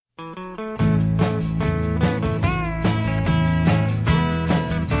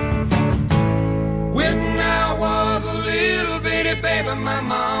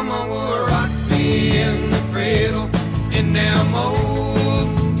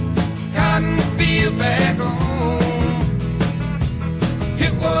back home.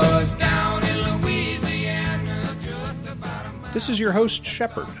 It was down in Louisiana, just about a mile. This is your host,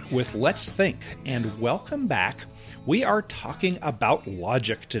 Shepard, with Let's Think, and welcome back. We are talking about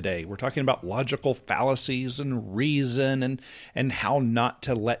logic today. We're talking about logical fallacies and reason and how not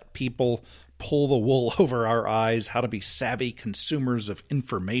to let people pull the wool over our eyes, how to be savvy consumers of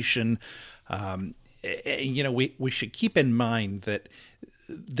information. We should keep in mind that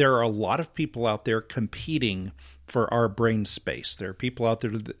there are a lot of people out there competing for our brain space. There are people out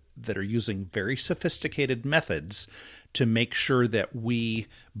there that are using very sophisticated methods to make sure that we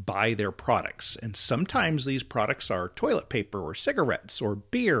buy their products. And sometimes these products are toilet paper or cigarettes or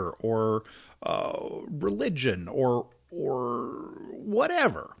beer or religion or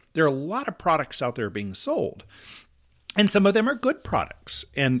whatever. There are a lot of products out there being sold. And some of them are good products,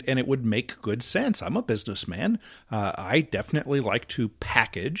 and it would make good sense. I'm a businessman. I definitely like to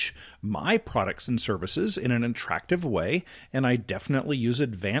package my products and services in an attractive way, and I definitely use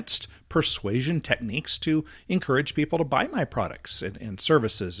advanced persuasion techniques to encourage people to buy my products and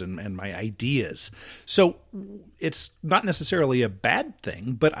services and my ideas. So it's not necessarily a bad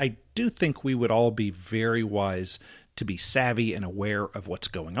thing, but I do think we would all be very wise to be savvy and aware of what's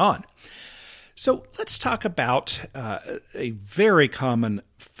going on. So let's talk about a very common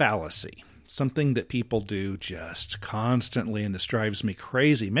fallacy, something that people do just constantly, and this drives me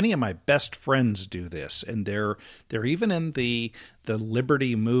crazy. Many of my best friends do this, and they're even in the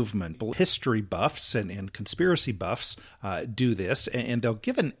liberty movement. History buffs and conspiracy buffs do this, and they'll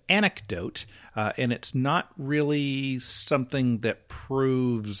give an anecdote, and it's not really something that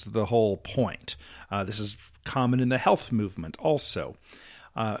proves the whole point. This is common in the health movement also.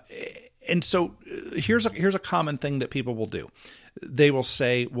 And so here's a common thing that people will do. They will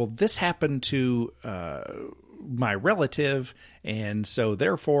say, well, this happened to my relative, and so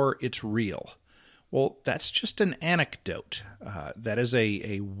therefore it's real. Well, that's just an anecdote. That is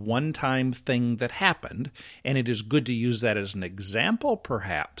a one-time thing that happened, and it is good to use that as an example,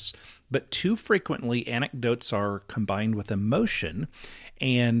 perhaps. But too frequently, anecdotes are combined with emotion,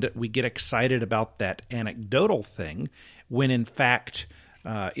 and we get excited about that anecdotal thing when, in fact,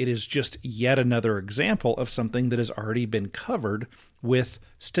 it is just yet another example of something that has already been covered with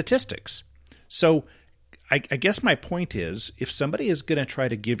statistics. So I guess my point is, if somebody is going to try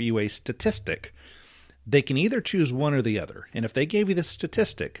to give you a statistic, they can either choose one or the other. And if they gave you the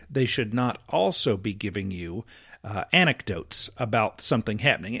statistic, they should not also be giving you anecdotes about something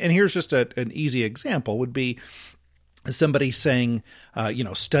happening. And here's just an easy example would be somebody saying,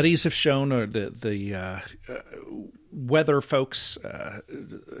 studies have shown, or the weather folks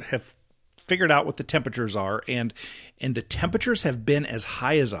have figured out what the temperatures are, and the temperatures have been as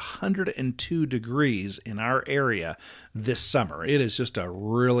high as 102 degrees in our area this summer. It is just a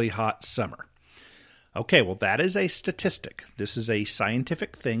really hot summer. Okay, well, that is a statistic. This is a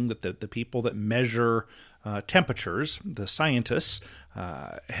scientific thing that the people that measure temperatures, the scientists,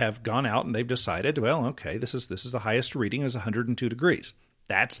 have gone out and they've decided, well, okay, this is the highest reading is 102 degrees.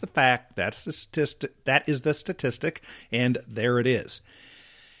 That's the fact. That's the statistic. That is the statistic, and there it is.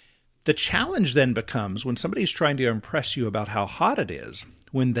 The challenge then becomes when somebody's trying to impress you about how hot it is,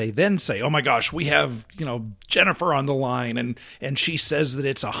 when they then say, oh my gosh, we have, Jennifer on the line, and she says that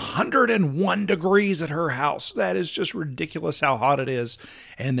it's 101 degrees at her house. That is just ridiculous how hot it is.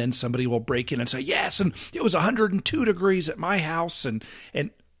 And then somebody will break in and say, yes, and it was 102 degrees at my house. And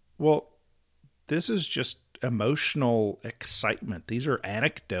well, this is just emotional excitement. These are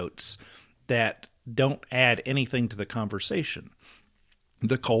anecdotes that don't add anything to the conversation.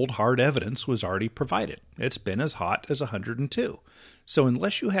 The cold, hard evidence was already provided. It's been as hot as 102. So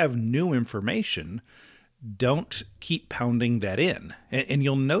unless you have new information, don't keep pounding that in. And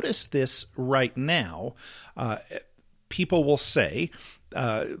you'll notice this right now. People will say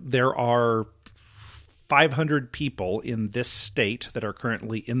there are 500 people in this state that are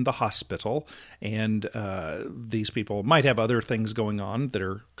currently in the hospital, and these people might have other things going on that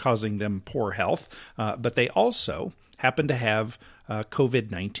are causing them poor health, but they also happen to have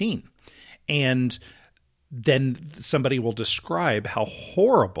COVID-19. And then somebody will describe how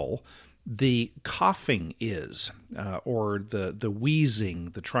horrible the coughing is, or the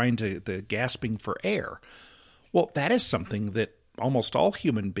wheezing, the gasping for air. Well, that is something that almost all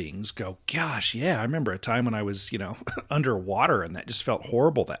human beings go, gosh, yeah, I remember a time when I was, underwater, and that just felt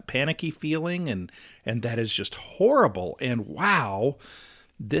horrible, that panicky feeling, and that is just horrible. And wow,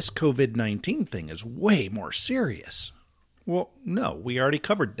 this COVID-19 thing is way more serious. Well, no, we already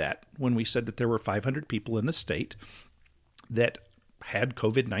covered that when we said that there were 500 people in the state that had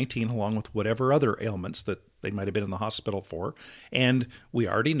COVID-19 along with whatever other ailments that they might have been in the hospital for. And we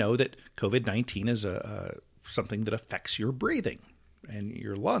already know that COVID-19 is something that affects your breathing and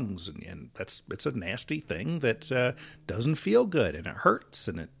your lungs, and it's a nasty thing that doesn't feel good, and it hurts,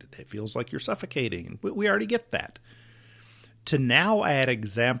 and it feels like you're suffocating. We already get that. To now add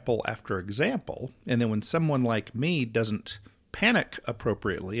example after example, and then when someone like me doesn't panic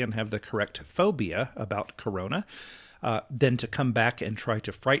appropriately and have the correct phobia about corona, then to come back and try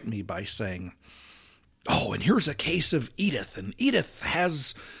to frighten me by saying, oh, and here's a case of Edith, and Edith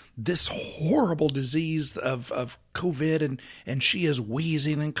has this horrible disease of COVID, and she is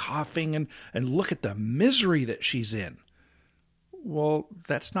wheezing and coughing, and look at the misery that she's in. Well,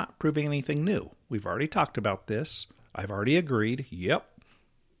 that's not proving anything new. We've already talked about this. I've already agreed. Yep,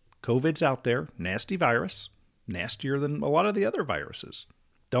 COVID's out there, nasty virus, nastier than a lot of the other viruses.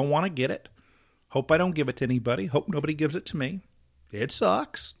 Don't want to get it. Hope I don't give it to anybody. Hope nobody gives it to me. It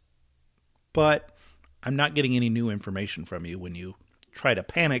sucks. But I'm not getting any new information from you when you try to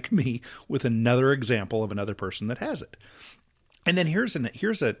panic me with another example of another person that has it. And then here's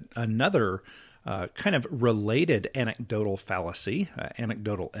another kind of related anecdotal fallacy,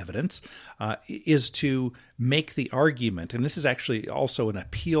 anecdotal evidence, is to make the argument, and this is actually also an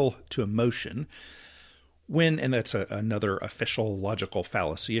appeal to emotion, and that's another official logical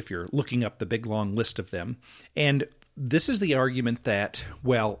fallacy if you're looking up the big long list of them. And this is the argument that,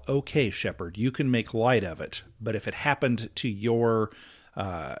 well, okay, Shepard, you can make light of it, but if it happened to your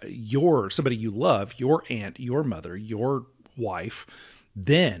somebody you love, your aunt, your mother, your wife,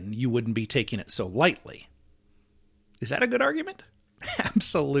 then you wouldn't be taking it so lightly. Is that a good argument?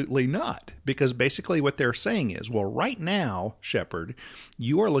 Absolutely not. Because basically what they're saying is, well, right now, Shepard,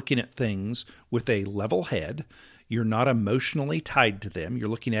 you are looking at things with a level head. You're not emotionally tied to them. You're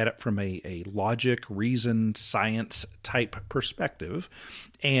looking at it from a logic, reason, science type perspective,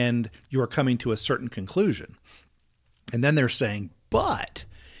 and you are coming to a certain conclusion. And then they're saying, but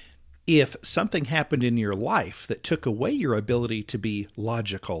if something happened in your life that took away your ability to be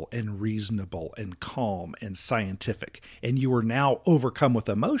logical and reasonable and calm and scientific, and you were now overcome with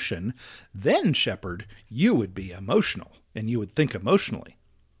emotion, then, Shepard, you would be emotional, and you would think emotionally.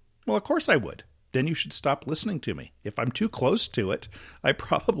 Well, of course I would. Then you should stop listening to me. If I'm too close to it, I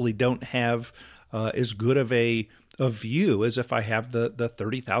probably don't have as good of a view as if I have the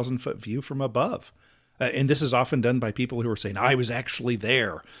 30,000-foot view from above. And this is often done by people who are saying, I was actually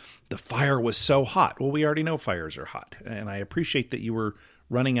there. The fire was so hot. Well, we already know fires are hot. And I appreciate that you were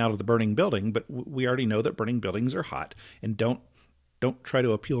running out of the burning building, but we already know that burning buildings are hot. And don't try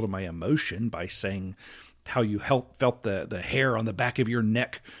to appeal to my emotion by saying how you felt the hair on the back of your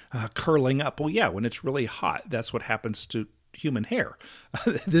neck curling up. Well, yeah, when it's really hot, that's what happens to human hair.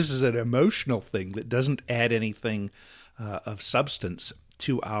 This is an emotional thing that doesn't add anything of substance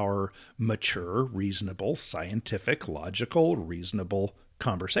to our mature, reasonable, scientific, logical, reasonable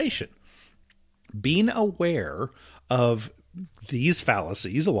conversation. Being aware of these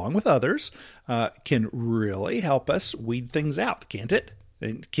fallacies, along with others, can really help us weed things out, can't it?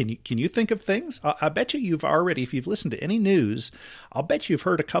 And can you think of things? I bet you've already, if you've listened to any news, I'll bet you've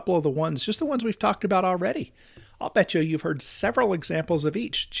heard a couple of the ones, just the ones we've talked about already. I'll bet you've heard several examples of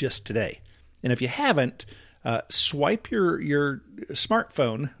each just today. And if you haven't, swipe your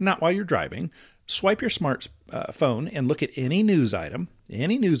smartphone, not while you're driving, swipe your smartphone and look at any news item,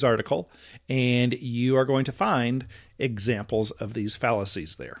 any news article, and you are going to find examples of these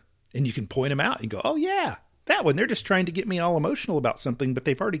fallacies there. And you can point them out and go, oh yeah, that one, they're just trying to get me all emotional about something, but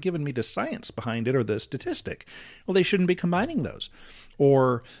they've already given me the science behind it or the statistic. Well, they shouldn't be combining those.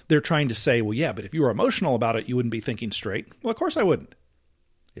 Or they're trying to say, well, yeah, but if you were emotional about it, you wouldn't be thinking straight. Well, of course I wouldn't.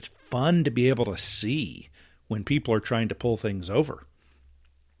 It's fun to be able to see when people are trying to pull things over.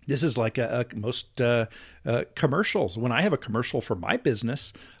 This is like most commercials. When I have a commercial for my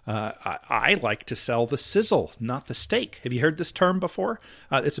business, I like to sell the sizzle, not the steak. Have you heard this term before?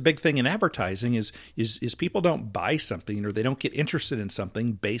 It's a big thing in advertising is people don't buy something or they don't get interested in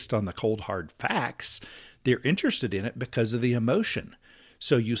something based on the cold, hard facts. They're interested in it because of the emotion.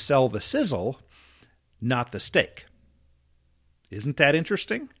 So you sell the sizzle, not the steak. Isn't that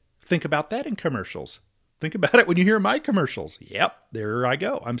interesting? Think about that in commercials. Think about it when you hear my commercials. Yep, there I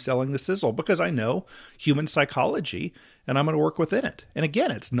go. I'm selling the sizzle because I know human psychology and I'm going to work within it. And again,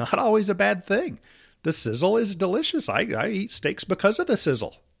 it's not always a bad thing. The sizzle is delicious. I eat steaks because of the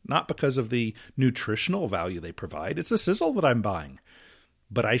sizzle, not because of the nutritional value they provide. It's the sizzle that I'm buying.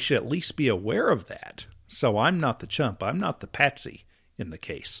 But I should at least be aware of that. So I'm not the chump. I'm not the patsy in the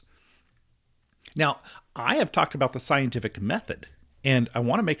case. Now, I have talked about the scientific method, and I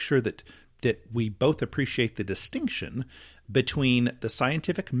want to make sure that that we both appreciate the distinction between the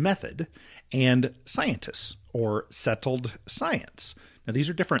scientific method and scientists, or settled science. Now, these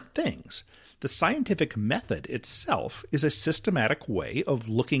are different things. The scientific method itself is a systematic way of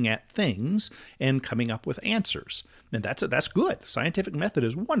looking at things and coming up with answers. And that's good. Scientific method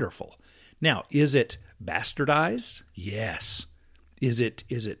is wonderful. Now, is it bastardized? Yes. Is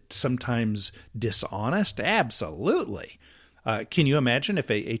it sometimes dishonest? Absolutely. Can you imagine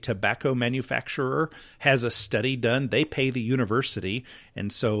if a tobacco manufacturer has a study done, they pay the university,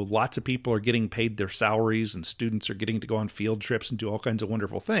 and so lots of people are getting paid their salaries and students are getting to go on field trips and do all kinds of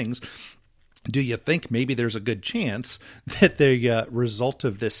wonderful things. Do you think maybe there's a good chance that the result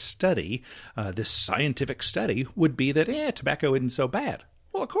of this study, this scientific study, would be that tobacco isn't so bad?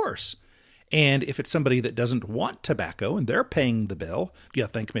 Well, of course. And if it's somebody that doesn't want tobacco and they're paying the bill, do you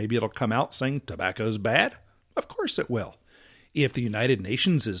think maybe it'll come out saying tobacco's bad? Of course it will. If the United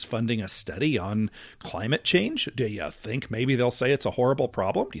Nations is funding a study on climate change, do you think maybe they'll say it's a horrible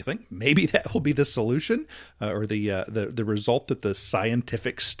problem? Do you think maybe that will be the solution or the result that the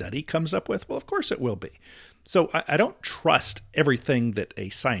scientific study comes up with? Well, of course it will be. So I don't trust everything that a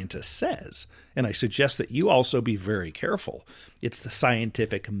scientist says, and I suggest that you also be very careful. It's the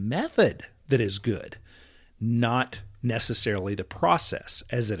scientific method that is good, not necessarily the process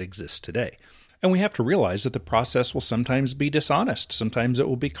as it exists today. And we have to realize that the process will sometimes be dishonest. Sometimes it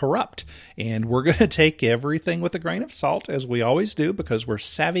will be corrupt. And we're going to take everything with a grain of salt, as we always do, because we're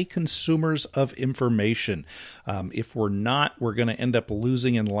savvy consumers of information. If we're not, we're going to end up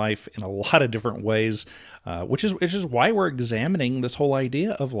losing in life in a lot of different ways, which is why we're examining this whole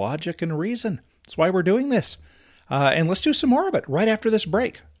idea of logic and reason. That's why we're doing this. And let's do some more of it right after this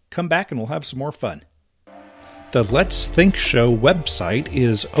break. Come back and we'll have some more fun. The Let's Think Show website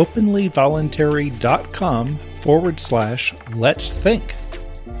is openlyvoluntary.com/Let's Think.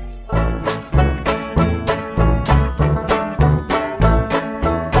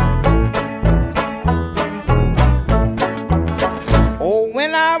 Oh,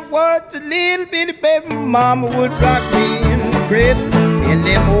 when I was a little bitty baby, mama would rock me in the cradle in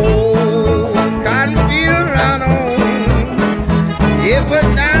them old cotton fields around home. It was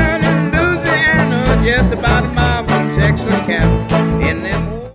down in Louisiana, just about a mile